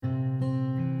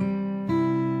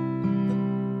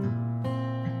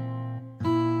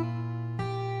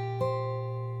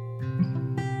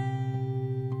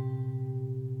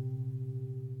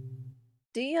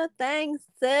Do your thing,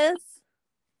 sis.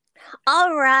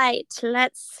 All right,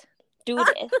 let's do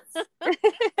this.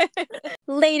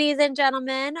 Ladies and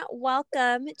gentlemen,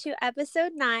 welcome to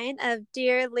episode 9 of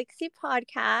Dear Lixie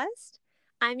Podcast.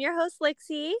 I'm your host,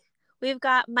 Lixie. We've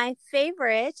got my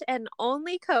favorite and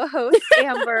only co-host,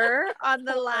 Amber, on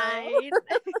the line.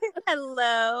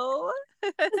 Hello.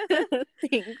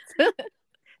 Thanks.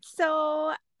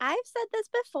 So, I've said this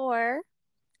before.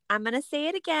 I'm going to say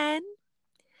it again.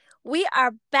 We are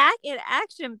back in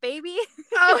action, baby.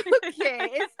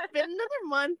 Okay, it's been another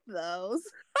month though,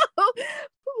 so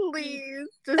please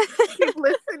just keep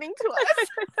listening to us.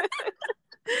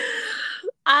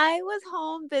 I was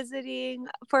home visiting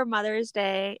for Mother's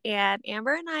Day, and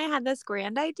Amber and I had this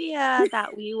grand idea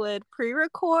that we would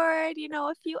pre-record,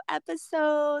 a few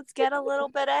episodes, get a little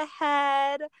bit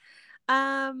ahead.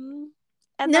 And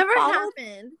Never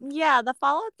happened. Yeah, the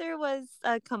follow through was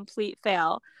a complete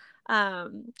fail. I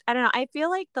don't know. I feel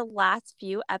like the last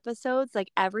few episodes, like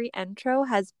every intro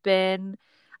has been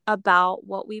about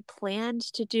what we planned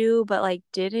to do but like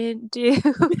didn't do.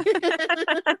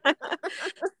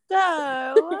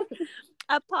 So,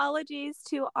 apologies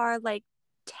to our like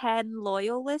 10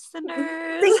 loyal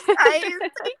listeners. Thanks, guys.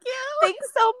 Thank you. Thanks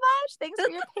so much. Thanks for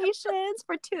your patience,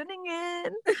 for tuning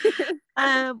in.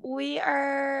 We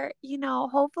are,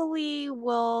 hopefully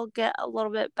we'll get a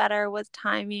little bit better with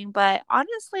timing, but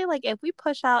honestly, like if we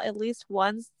push out at least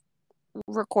one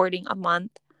recording a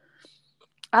month,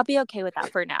 I'll be okay with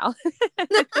that for now.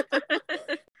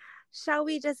 Shall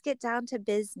we just get down to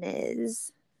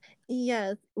business?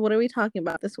 Yes. What are we talking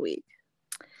about this week?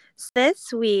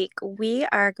 This week, we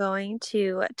are going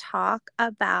to talk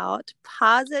about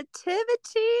positivity.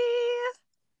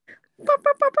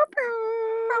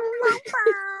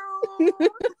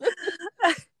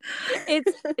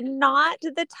 It's not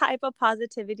the type of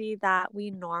positivity that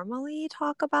we normally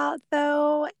talk about,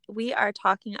 though. We are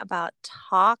talking about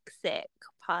toxic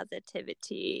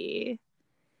positivity.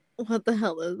 What the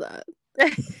hell is that?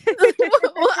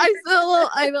 Well,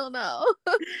 I don't know.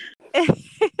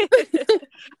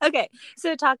 Okay,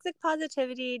 so toxic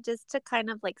positivity, just to kind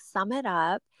of like sum it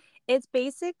up, it's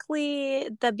basically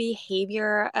the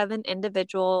behavior of an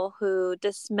individual who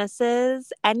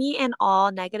dismisses any and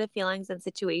all negative feelings and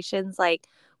situations, like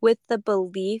with the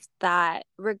belief that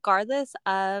regardless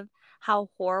of how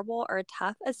horrible or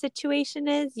tough a situation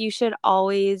is, you should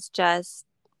always just,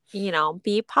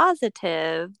 be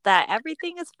positive, that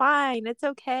everything is fine, it's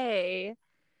okay.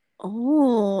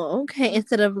 Oh, okay.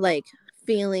 Instead of like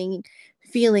feeling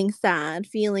sad,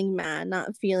 feeling mad,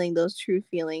 not feeling those true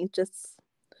feelings, just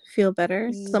feel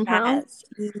better somehow. Yes.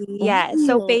 Yes.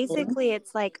 So Oh. basically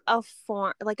it's like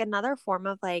another form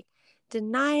of like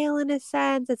denial in a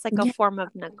sense. It's like a Yeah. form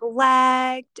of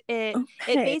neglect. It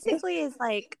Okay. basically is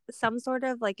like some sort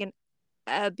of like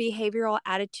a behavioral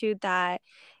attitude that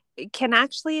can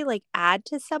actually like add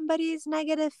to somebody's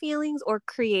negative feelings or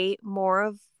create more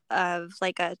of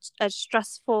like a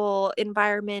stressful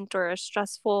environment or a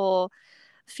stressful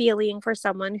feeling for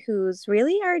someone who's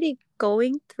really already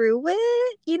going through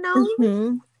it.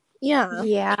 Mm-hmm. Yeah.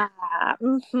 Yeah.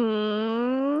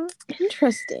 Mm-hmm.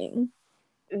 Interesting.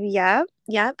 Yep.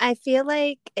 Yep. I feel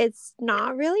like it's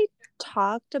not really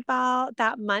talked about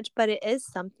that much, but it is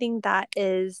something that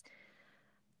is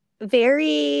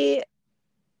very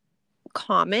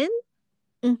common,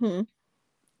 Mm-hmm.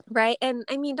 right? And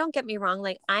I mean, don't get me wrong,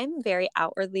 like I'm a very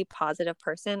outwardly positive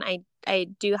person. I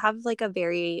do have like a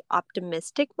very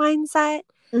optimistic mindset.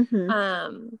 Mm-hmm.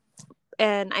 Um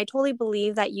and I totally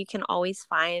believe that you can always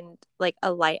find like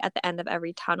a light at the end of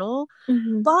every tunnel.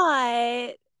 Mm-hmm.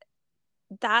 But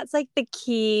that's like the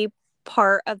key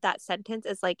part of that sentence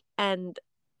is like end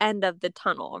of the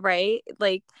tunnel, right?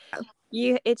 Like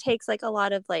it takes like a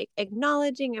lot of like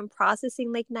acknowledging and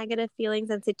processing like negative feelings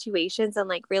and situations and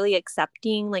like really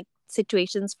accepting like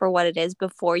situations for what it is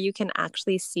before you can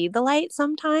actually see the light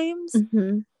sometimes.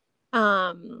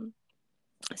 Mm-hmm.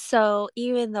 So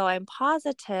even though I'm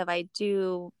positive, I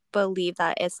do believe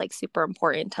that it's like super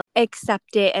important to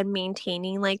accept it, and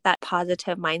maintaining like that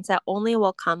positive mindset only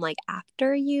will come like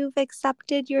after you've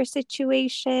accepted your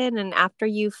situation and after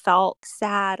you felt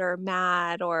sad or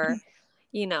mad or,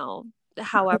 you know,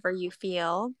 however you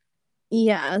feel.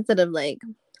 Yeah, instead of like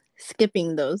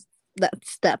skipping that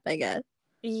step, I guess.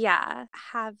 Yeah.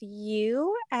 Have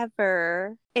you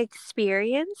ever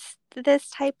experienced this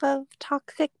type of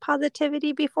toxic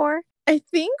positivity before? I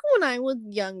think when I was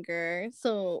younger,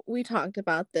 so we talked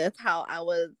about this, how I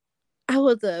was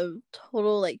a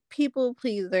total like people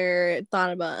pleaser,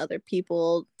 thought about other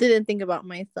people, didn't think about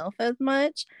myself as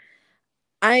much.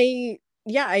 I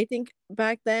think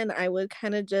back then I would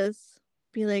kind of just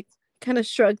be like, kind of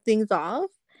shrug things off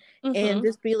and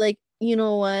just be like, you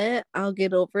know what, I'll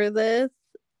get over this,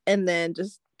 and then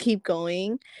just keep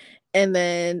going. And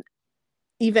then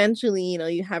eventually, you know,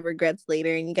 you have regrets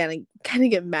later and you gotta kind of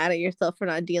get mad at yourself for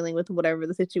not dealing with whatever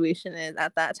the situation is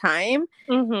at that time.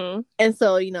 And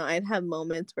so, you know, I'd have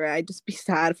moments where I'd just be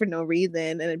sad for no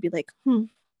reason and I'd be like,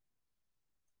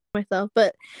 myself.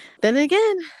 But then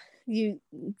again, you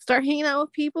start hanging out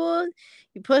with people,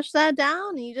 you push that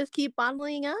down and you just keep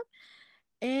bottling up.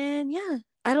 And yeah,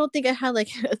 I don't think I had like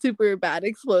a super bad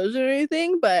explosion or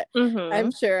anything, but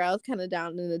I'm sure I was kind of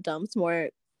down in the dumps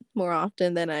more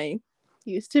often than I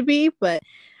used to be. But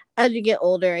as you get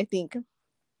older, I think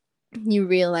you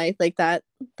realize like that's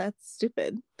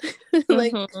stupid.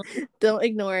 Like, don't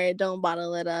ignore it, don't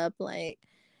bottle it up. Like,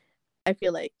 I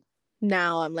feel like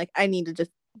now I'm like, I need to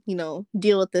just, you know,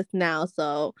 deal with this now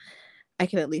so I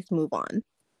can at least move on.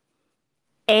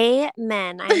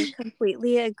 Amen. I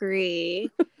completely agree.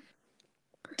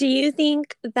 Do you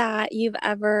think that you've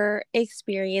ever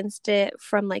experienced it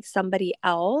from like somebody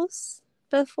else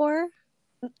before?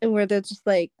 And where they're just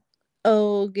like,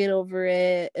 oh, get over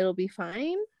it, it'll be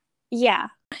fine. Yeah.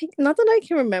 Not that I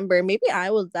can remember. Maybe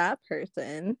I was that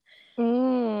person.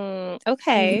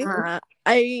 Okay. Yeah.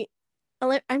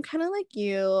 I'm kind of like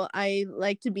you. I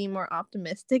like to be more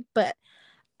optimistic, but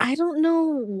I don't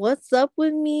know what's up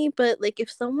with me. But like, if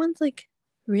someone's like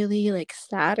really like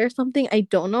sad or something, I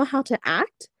don't know how to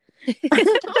act. I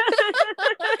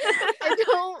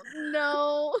don't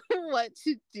know what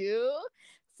to do.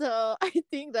 So I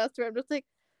think that's where I'm just like,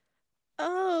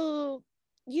 oh,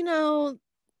 you know,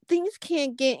 things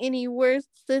can't get any worse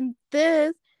than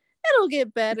this. It'll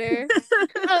get better.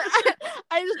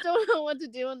 I just don't know what to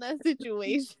do in that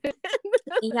situation.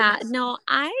 Yeah, no,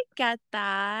 I get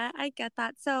that. I get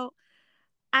that. So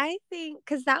I think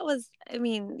because that was, I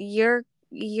mean,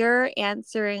 you're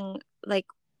answering like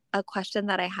a question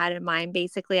that I had in mind.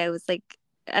 Basically, I was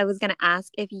gonna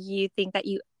ask if you think that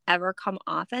you ever come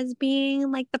off as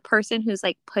being like the person who's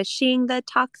like pushing the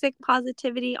toxic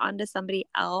positivity onto somebody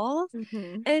else.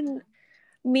 And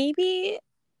maybe,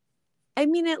 I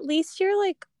mean, at least you're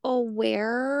like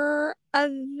aware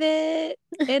of it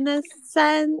in a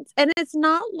sense. And it's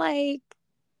not like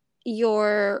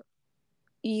you're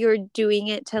doing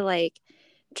it to like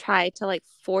try to like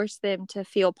force them to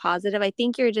feel positive. I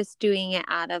think you're just doing it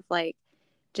out of like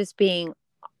just being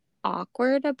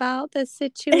awkward about the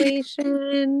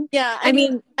situation. Yeah, I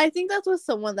mean, I think that's with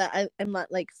someone that I'm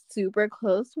not like super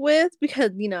close with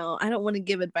because, you know, I don't want to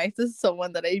give advice to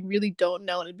someone that I really don't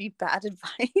know and it'd be bad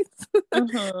advice.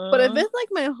 But if it's like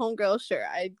my homegirl, sure,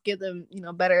 I'd give them, you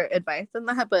know, better advice than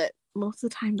that. But most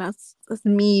of the time, that's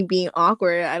me being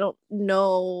awkward. I don't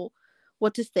know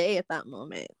what to say at that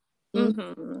moment.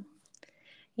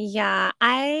 Yeah,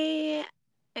 I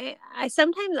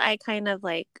sometimes I kind of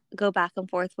like go back and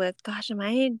forth with, gosh, am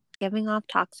I giving off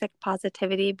toxic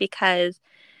positivity? Because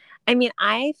I mean,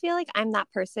 I feel like I'm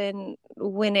that person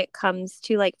when it comes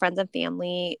to like friends and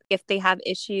family. If they have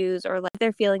issues or like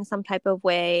they're feeling some type of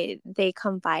way, they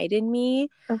confide in me.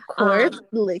 Of course,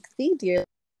 Lixie, dear.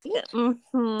 But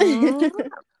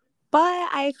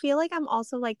I feel like I'm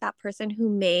also like that person who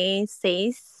may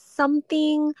say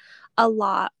something a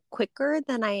lot quicker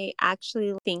than I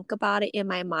actually think about it in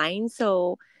my mind.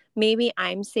 So maybe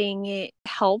I'm saying it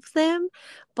helps them,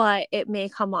 but it may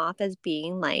come off as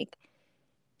being like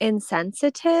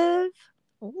insensitive.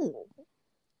 Ooh.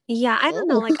 Yeah, I don't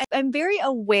know. Like I'm very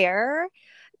aware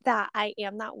that I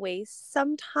am that way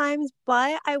sometimes,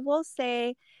 but I will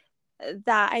say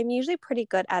that I'm usually pretty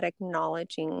good at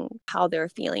acknowledging how they're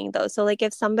feeling though. So like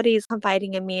if somebody's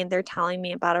confiding in me and they're telling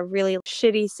me about a really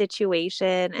shitty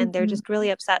situation and they're just really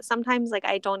upset, sometimes like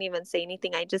I don't even say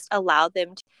anything. I just allow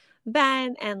them to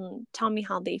vent and tell me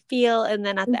how they feel. And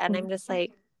then at the end, I'm just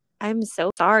like, I'm so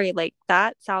sorry. Like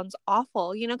that sounds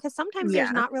awful, you know, because sometimes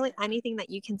there's not really anything that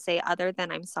you can say other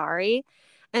than I'm sorry.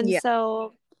 And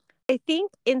so I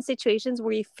think in situations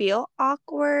where you feel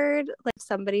awkward, like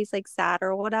somebody's like sad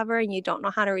or whatever, and you don't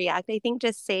know how to react, I think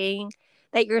just saying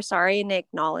that you're sorry and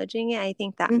acknowledging it, I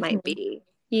think that might be,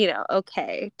 you know,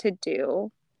 okay to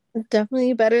do.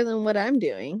 Definitely better than what I'm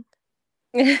doing.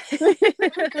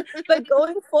 But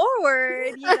going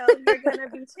forward, you know, you're going to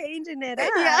be changing it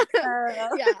up.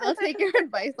 Yeah, I'll take your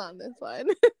advice on this one.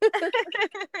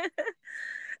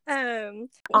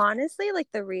 Honestly, like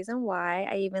the reason why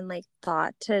I even like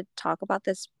thought to talk about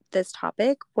this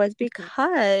topic was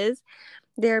because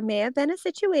there may have been a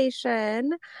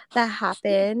situation that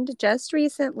happened just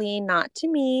recently, not to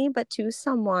me, but to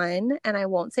someone. And I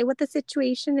won't say what the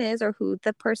situation is or who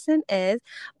the person is,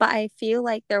 but I feel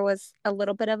like there was a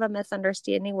little bit of a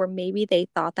misunderstanding where maybe they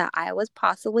thought that I was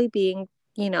possibly being,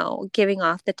 giving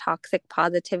off the toxic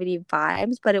positivity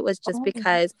vibes, but it was just Oh.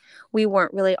 because we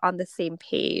weren't really on the same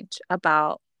page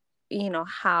about,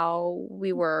 how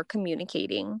we were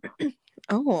communicating.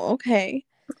 Oh, okay.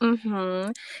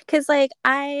 Mm-hmm. Because, like,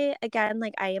 I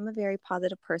am a very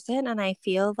positive person, and I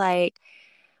feel like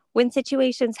when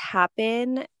situations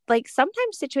happen, like,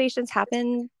 sometimes situations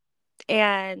happen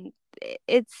and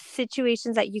it's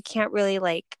situations that you can't really,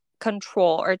 like,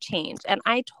 control or change. And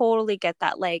I totally get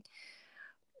that. Like,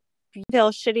 you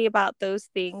feel shitty about those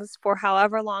things for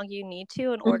however long you need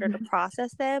to in order to Mhm.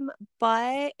 process them.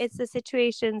 But it's the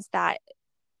situations that,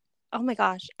 oh my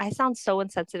gosh, I sound so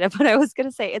insensitive, but I was going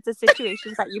to say it's the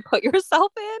situations that you put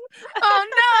yourself in.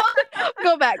 Oh no.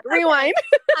 Go back. Rewind.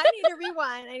 Okay. I need to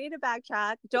rewind. I need to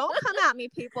backtrack. Don't come at me,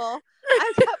 people.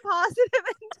 I've got positive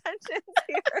intentions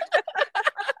here.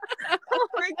 Oh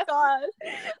my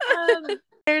gosh.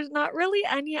 There's not really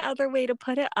any other way to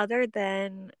put it other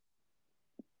than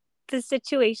the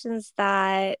situations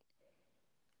that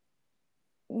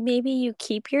maybe you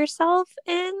keep yourself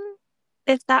in,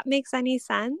 if that makes any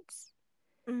sense.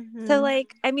 So, Mm-hmm.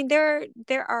 like, I mean, there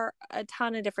are a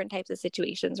ton of different types of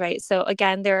situations, right? So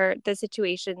again, there are the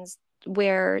situations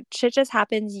where shit just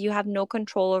happens, you have no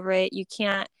control over it, you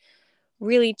can't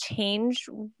really change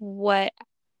what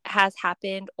has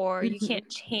happened, or you Mm-hmm. can't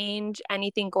change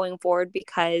anything going forward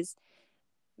because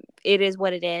it is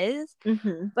what it is.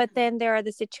 Mm-hmm. But then there are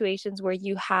the situations where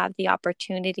you have the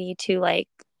opportunity to, like,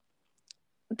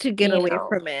 To get you away know,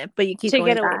 from it, but you keep to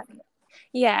going get away. back.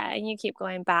 Yeah, and you keep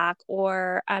going back,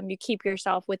 or you keep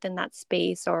yourself within that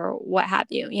space or what have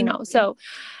you. Mm-hmm. So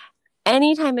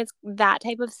anytime it's that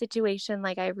type of situation,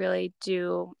 like, I really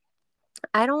do,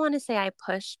 I don't want to say I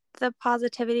push the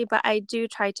positivity, but I do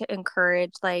try to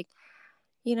encourage, like,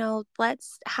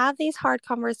 let's have these hard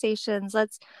conversations.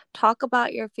 Let's talk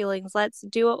about your feelings. Let's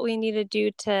do what we need to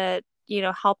do to,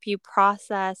 help you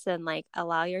process and, like,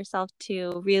 allow yourself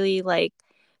to really, like,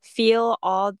 feel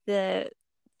all the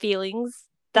feelings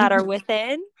that are Mm-hmm.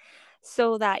 within,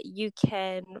 so that you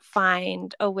can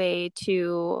find a way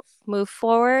to move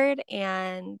forward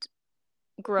and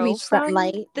grow Reach that from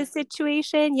light. the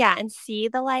situation. Yeah, and see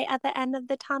the light at the end of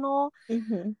the tunnel.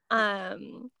 Mm-hmm.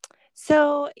 Um,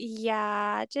 so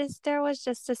yeah, just there was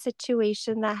just a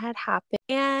situation that had happened.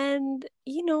 And,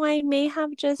 I may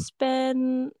have just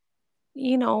been,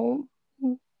 you know,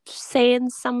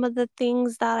 saying some of the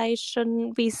things that I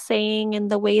shouldn't be saying in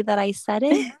the way that I said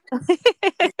it.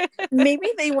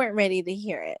 Maybe they weren't ready to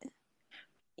hear it.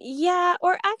 Yeah,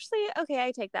 or actually, okay,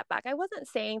 I take that back. I wasn't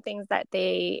saying things that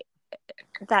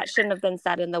shouldn't have been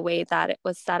said in the way that it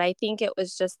was said. I think it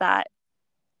was just that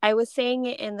I was saying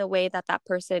it in the way that that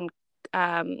person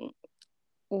um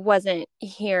wasn't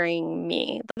hearing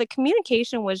me. The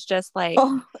communication was just, like,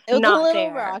 Oh, it was a not little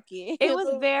there. rocky. It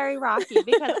was very rocky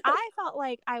because I felt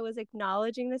like I was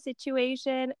acknowledging the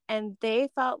situation and they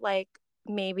felt like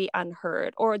maybe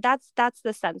unheard, or that's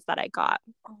the sense that I got.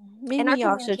 And Maybe our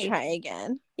y'all should communication, try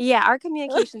again. yeah, our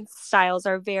communication styles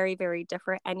are very, very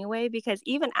different anyway, because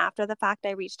even after the fact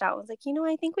I reached out and was like,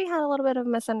 I think we had a little bit of a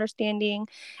misunderstanding,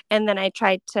 and then I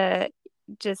tried to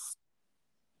just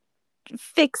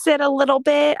fix it a little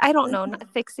bit. I don't know, not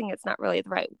fixing it's not really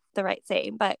the right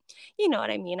saying, but you know what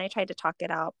I mean. I tried to talk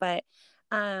it out, but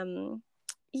um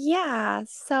yeah,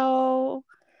 so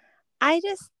I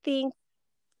just think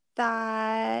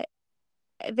that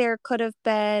there could have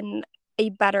been a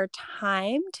better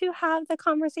time to have the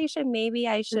conversation. Maybe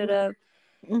I should have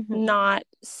Mm-hmm. not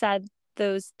said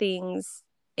those things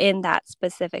in that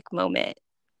specific moment.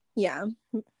 Yeah,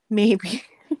 maybe.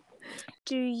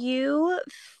 Do you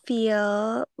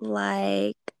feel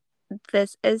like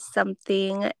this is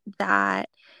something that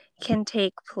can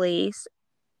take place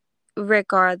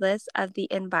regardless of the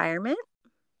environment?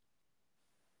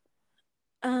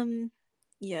 Um,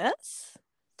 yes.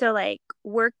 So, like,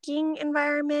 working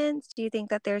environments, do you think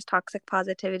that there's toxic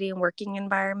positivity in working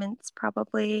environments?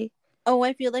 Probably. Oh,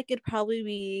 I feel like it'd probably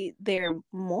be there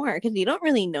more because you don't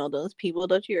really know those people,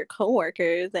 those are your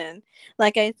coworkers. And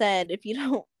like I said, if you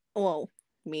don't, well,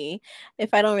 me,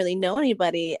 if I don't really know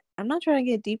anybody, I'm not trying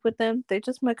to get deep with them. They're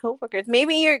just my coworkers.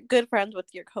 Maybe you're good friends with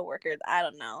your coworkers. I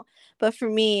don't know. But for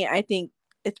me, I think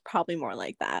it's probably more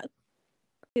like that.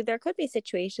 There could be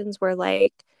situations where,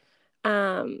 like,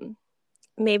 um,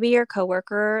 maybe your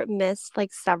coworker missed,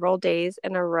 like, several days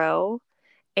in a row,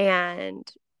 and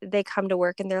they come to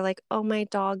work and they're like, oh, my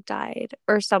dog died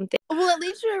or something. Well, at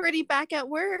least you're already back at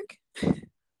work. Like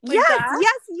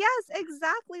yes,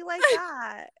 exactly like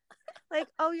that. Like,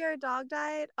 oh, your dog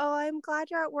died? Oh, I'm glad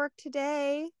you're at work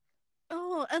today.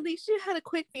 Oh, at least you had a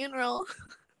quick funeral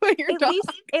for your At dog.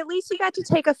 least you got to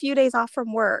take a few days off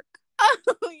from work.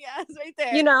 Oh, yes, right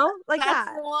there. You know, like That's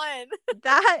that. the one.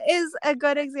 That is a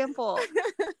good example.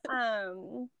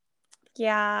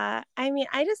 Yeah, I mean,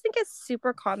 I just think it's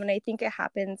super common. I think it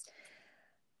happens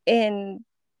in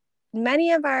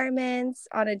many environments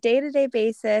on a day-to-day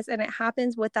basis, and it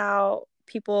happens without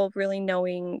people really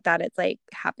knowing that it's like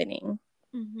happening.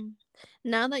 Mm-hmm.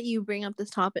 Now that you bring up this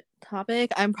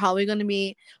topic, I'm probably going to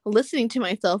be listening to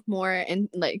myself more and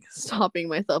like stopping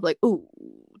myself, like, ooh,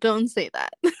 don't say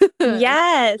that.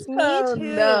 Yes, me oh, too.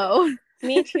 No.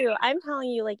 Me too. I'm telling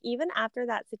you, like, even after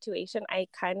that situation, I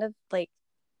kind of like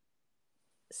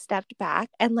stepped back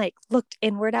and like looked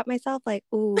inward at myself, like,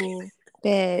 ooh,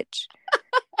 bitch.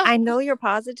 I know you're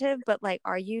positive, but like,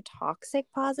 are you toxic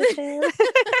positive? You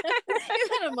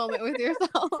had a moment with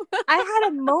yourself. I had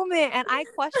a moment and I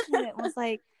questioned it and was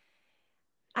like,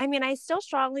 I mean, I still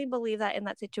strongly believe that in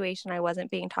that situation, I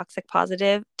wasn't being toxic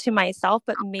positive to myself,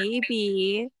 but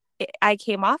maybe I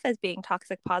came off as being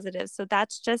toxic positive. So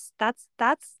that's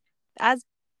as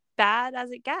bad as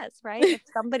it gets, right? If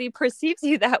somebody perceives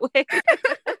you that way.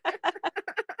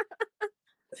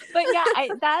 But yeah,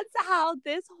 that's how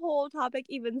this whole topic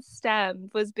even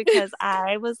stemmed, was because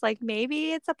I was like,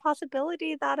 maybe it's a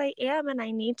possibility that I am, and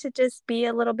I need to just be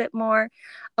a little bit more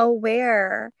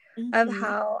aware of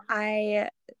how I,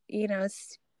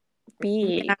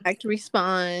 speak, react,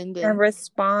 respond, and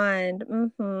respond.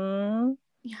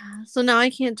 Yeah. So now I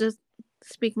can't just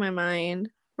speak my mind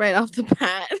right off the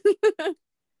bat.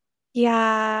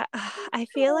 Yeah, I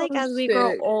feel like as we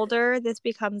grow shit. older, this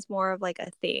becomes more of like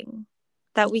a thing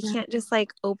that we can't just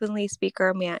like openly speak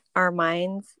our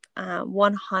minds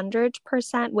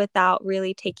 100% without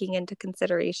really taking into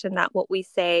consideration that what we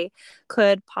say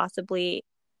could possibly,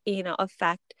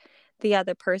 affect the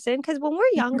other person. Because when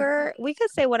we're younger, we could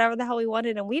say whatever the hell we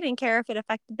wanted and we didn't care if it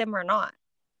affected them or not.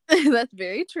 That's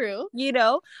very true. But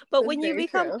That's when you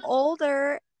become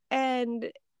older,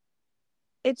 and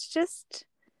it's just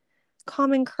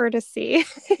common courtesy.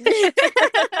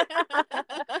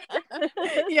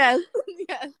 Yes.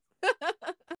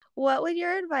 What would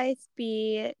your advice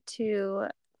be to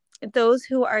those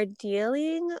who are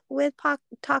dealing with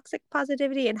toxic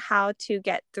positivity and how to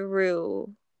get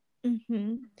through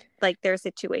like their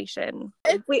situation?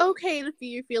 It's okay to feel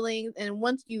your feelings, and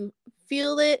once you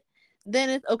feel it,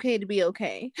 then it's okay to be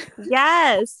okay.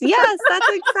 Yes, that's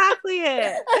exactly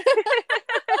it.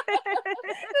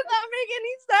 Does that make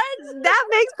any sense? That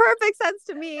makes perfect sense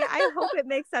to me. I hope it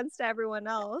makes sense to everyone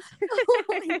else. Oh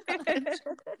my gosh.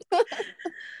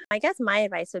 I guess my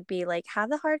advice would be like,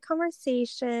 have the hard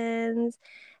conversations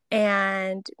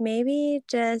and maybe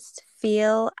just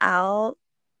feel out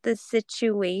the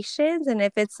situations. And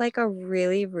if it's like a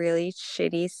really, really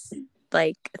shitty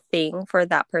like thing for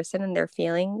that person and they're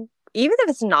feeling, even if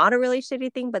it's not a really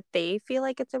shitty thing, but they feel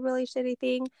like it's a really shitty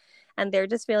thing and they're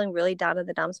just feeling really down in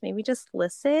the dumps, maybe just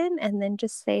listen and then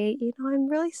just say, I'm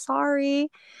really sorry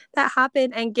that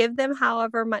happened, and give them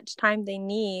however much time they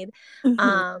need.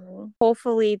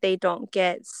 Hopefully they don't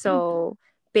get so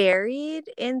buried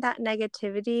in that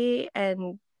negativity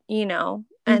and,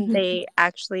 and they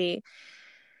actually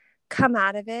come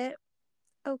out of it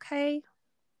okay.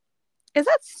 Is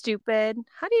that stupid?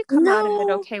 How do you come out of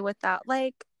it okay with that?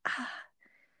 Like,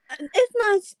 it's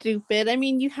not stupid. I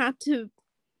mean, you have to,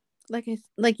 like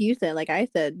you said, like I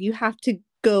said, you have to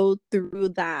go through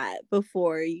that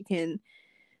before you can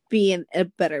be in a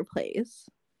better place.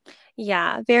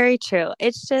 Yeah, very true.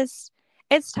 It's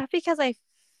tough because I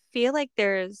feel like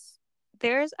there's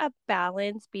a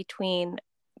balance between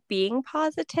being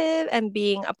positive and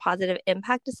being a positive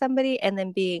impact to somebody, and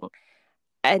then being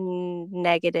a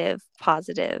negative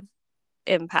positive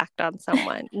impact on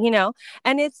someone,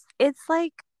 and it's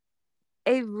like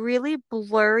a really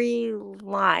blurry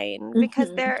line,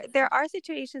 because there are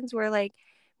situations where like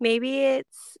maybe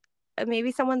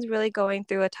someone's really going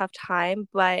through a tough time,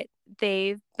 but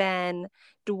they've been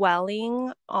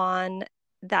dwelling on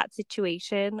that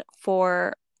situation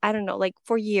for, I don't know, like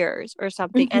for years or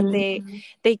something, and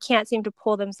they can't seem to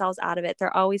pull themselves out of it.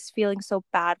 They're always feeling so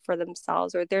bad for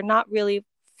themselves, or they're not really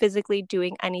physically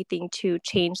doing anything to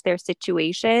change their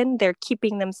situation. They're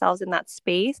keeping themselves in that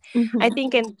space. I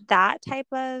think in that type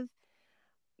of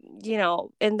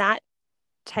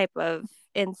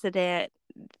incident,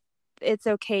 it's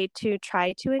okay to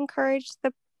try to encourage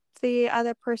the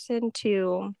other person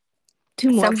to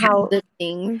more somehow positive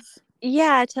things.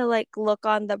 Yeah, to like look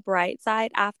on the bright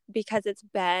side after, because it's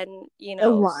been,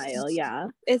 A while, yeah.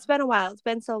 it's been a while. It's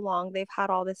been so long. They've had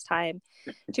all this time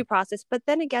to process. But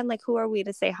then again, like, who are we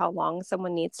to say how long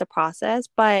someone needs to process?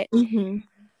 But Mm-hmm.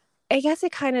 I guess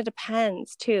it kind of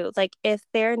depends too. Like, if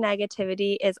their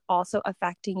negativity is also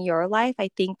affecting your life,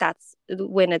 I think that's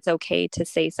when it's okay to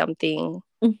say something.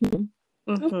 Mm-hmm.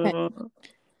 Okay. Mm-hmm.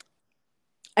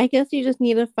 I guess you just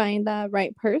need to find that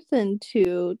right person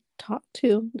to talk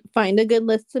to. Find a good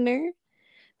listener,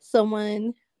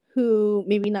 someone who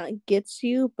maybe not gets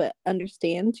you but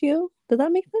understands you. Does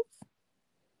that make sense?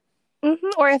 Mm-hmm.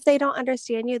 Or if they don't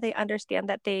understand you, they understand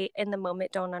that they in the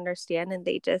moment don't understand, and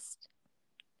they just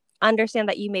understand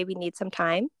that you maybe need some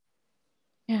time.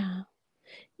 Yeah.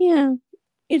 Yeah.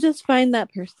 You just find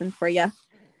that person for you.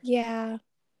 Yeah.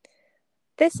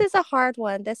 This is a hard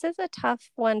one. This is a tough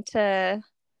one to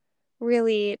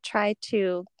really try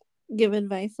to. Give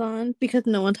advice on because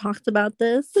no one talks about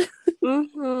this.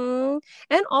 Mm-hmm.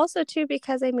 And also too,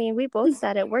 because I mean, we both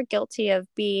said it. We're guilty of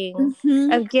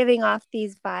Mm-hmm. giving off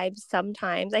these vibes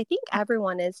sometimes. I think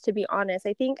everyone is, to be honest.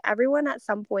 I think everyone at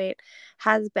some point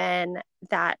has been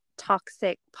that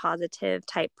toxic positive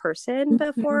type person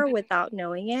before without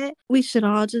knowing it. We should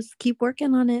all just keep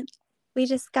working on it. We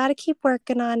just got to keep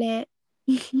working on it.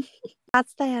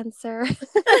 That's the answer.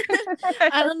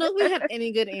 I don't know if we had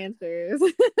any good answers.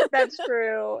 That's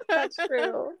true. That's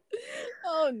true.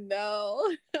 Oh no.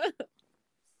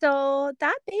 So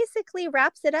that basically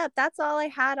wraps it up. That's all I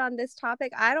had on this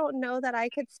topic. I don't know that I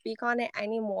could speak on it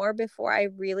anymore before I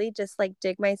really just like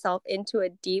dig myself into a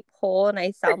deep hole and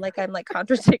I sound like I'm like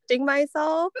contradicting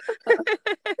myself. Do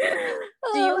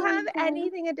you have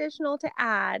anything additional to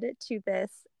add to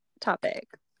this topic?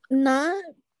 Not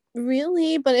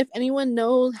really, but if anyone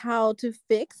knows how to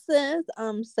fix this,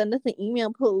 send us an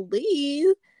email,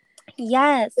 please.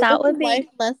 Yes, Give us a life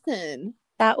lesson.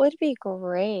 that would be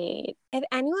great. If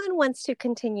anyone wants to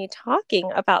continue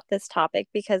talking about this topic,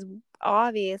 because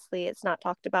obviously it's not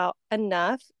talked about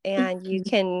enough, and you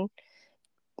can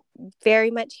very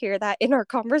much hear that in our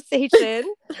conversation.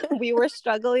 We were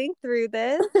struggling through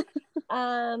this.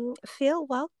 Feel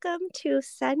welcome to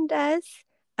send us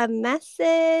a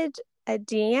message, a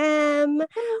DM.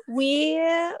 We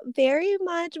very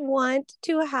much want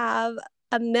to have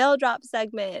a mail drop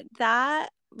segment. That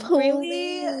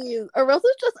really, Please. Or else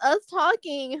it's just us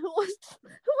talking. Who wants to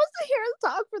hear us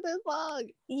talk for this long?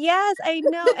 yes, I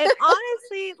know. And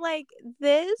honestly, like,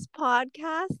 this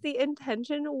podcast, the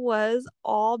intention was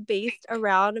all based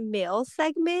around male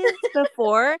segments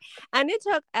before, and it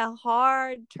took a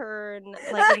hard turn,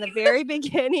 like, in the very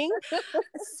beginning.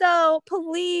 So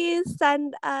please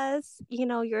send us,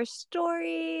 your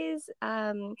stories,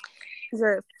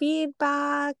 your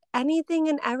feedback, anything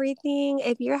and everything.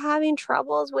 If you're having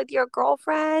troubles with your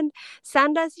girlfriend,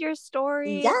 send us your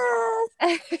stories. Yes.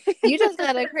 You just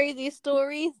had a crazy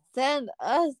story. Send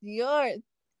us your,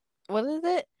 what is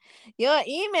it? Your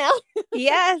email.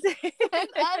 Yes. Send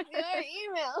us your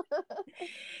email.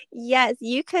 Yes,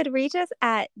 you could reach us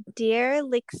at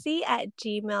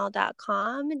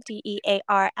dearlixy@gmail.com,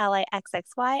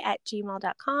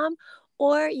 DEARLIXXY@gmail.com,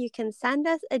 or you can send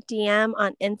us a DM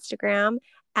on Instagram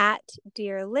at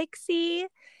dearlixy.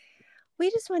 We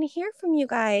just want to hear from you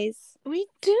guys. We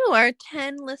do. Our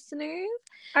 10 listeners.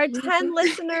 Our 10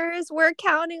 listeners, we're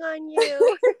counting on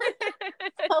you.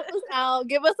 Help us out.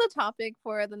 Give us a topic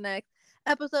for the next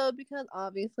episode because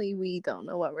obviously we don't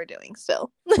know what we're doing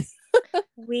still.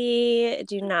 We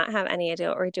do not have any idea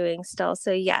what we're doing still.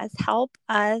 So, yes, help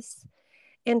us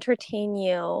entertain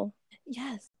you.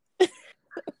 Yes.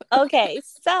 Okay,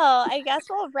 so I guess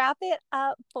we'll wrap it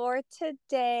up for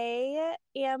today.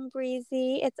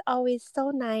 Breezy, it's always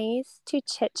so nice to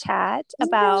chit chat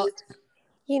about,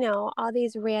 all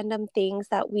these random things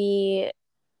that we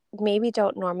maybe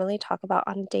don't normally talk about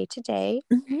on a day to day.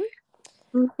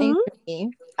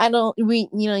 I don't. We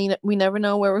never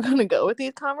know where we're gonna go with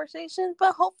these conversations,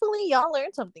 but hopefully y'all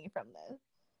learned something from this.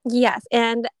 Yes,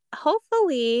 and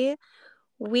hopefully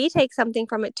we take something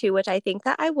from it too, which I think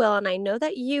that I will, and I know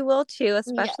that you will too,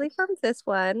 especially from this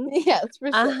one. Yes,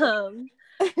 for sure.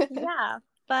 Yeah,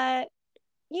 but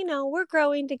we're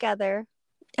growing together.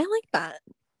 I like that.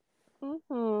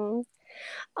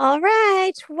 All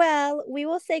right. Well, we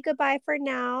will say goodbye for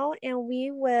now, and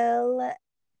we will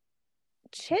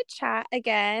chit chat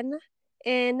again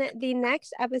in the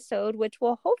next episode, which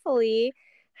will hopefully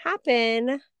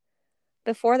happen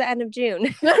before the end of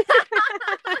June.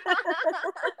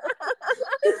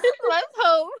 Let's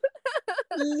hope.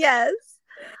 Yes.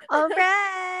 All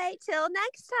right. Till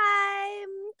next time.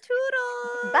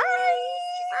 Toodles. Bye.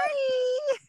 Bye.